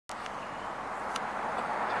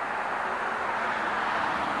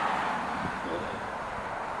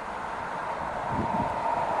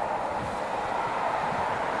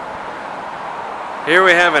Here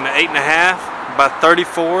we have an 8.5 by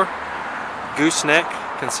 34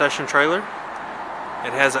 Gooseneck concession trailer.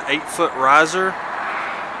 It has an 8-foot riser.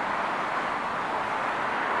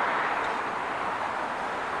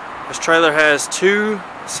 This trailer has two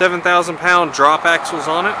 7,000-pound drop axles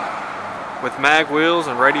on it with mag wheels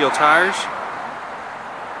and radial tires.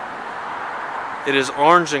 It is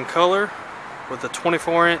orange in color with a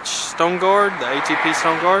 24-inch stone guard, the ATP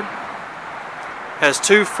stone guard. Has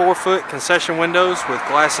two 4-foot concession windows with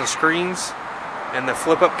glass and screens and the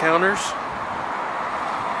flip-up counters.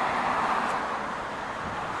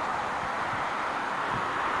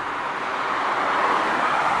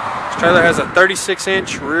 This trailer has a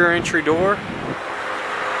 36-inch rear entry door.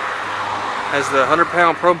 Has the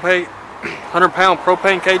 100-pound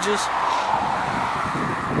propane cages.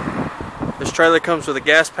 This trailer comes with a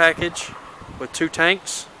gas package with 2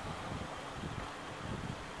 tanks.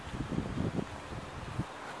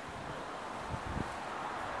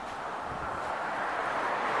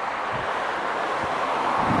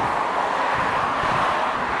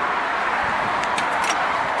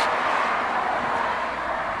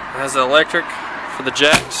 It has the electric for the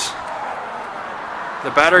jacks.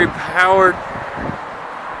 The battery powered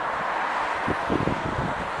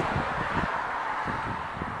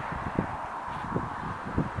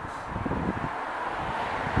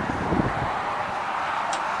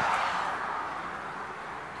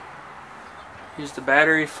use the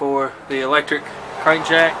battery for the electric crank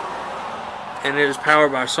jack, and it is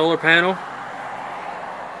powered by a solar panel.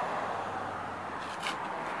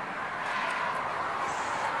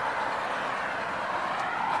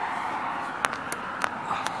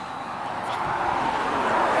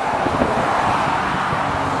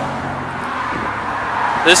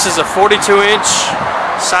 This is a 42-inch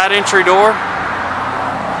side entry door.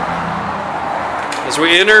 As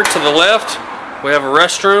we enter, to the left we have a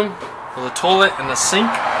restroom with a toilet and a sink.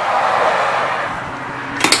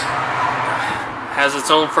 Has its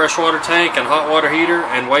own freshwater tank and hot water heater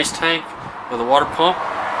and waste tank with a water pump.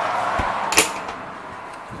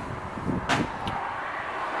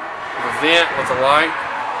 A vent with a light.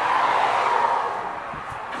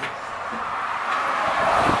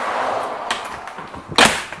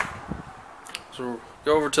 So we'll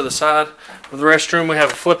go over to the side of the restroom. We have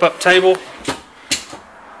a flip-up table.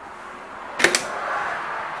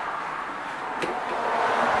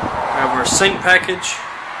 Our sink package,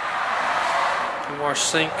 wash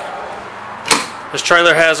sink. This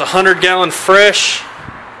trailer has a 100-gallon fresh,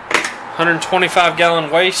 125-gallon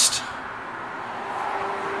waste.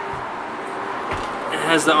 It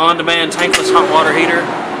has the on-demand tankless hot water heater.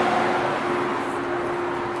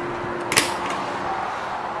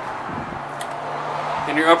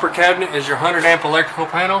 In your upper cabinet is your 100-amp electrical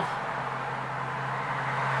panel.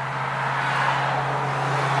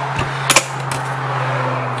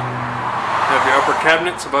 Upper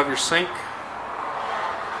cabinets above your sink.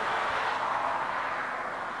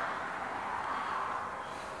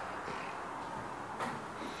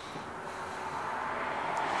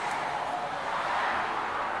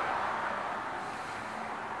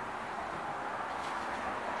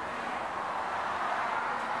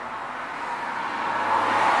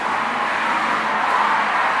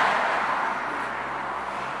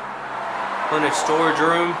 Plenty of storage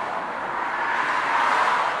room.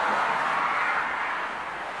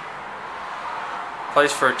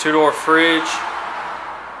 Place for a 2-door fridge.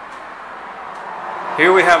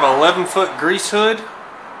 Here we have an 11-foot grease hood.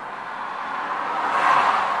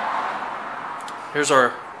 Here's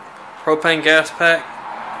our propane gas pack.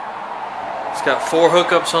 It's got 4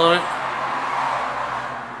 hookups on it.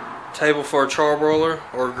 Table for a charbroiler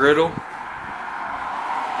or a griddle.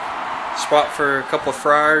 Spot for a couple of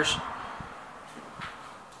fryers.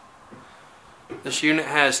 This unit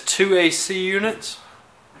has 2 AC units.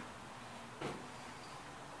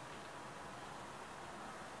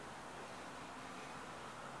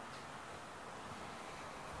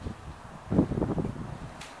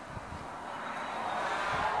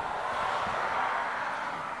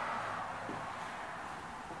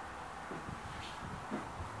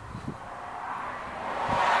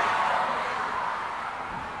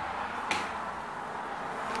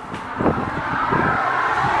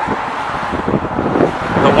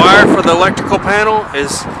 For the electrical panel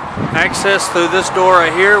is accessed through this door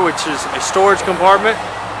right here, which is a storage compartment.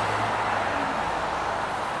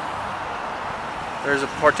 There's a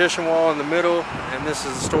partition wall in the middle, and this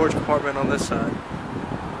is a storage compartment on this side.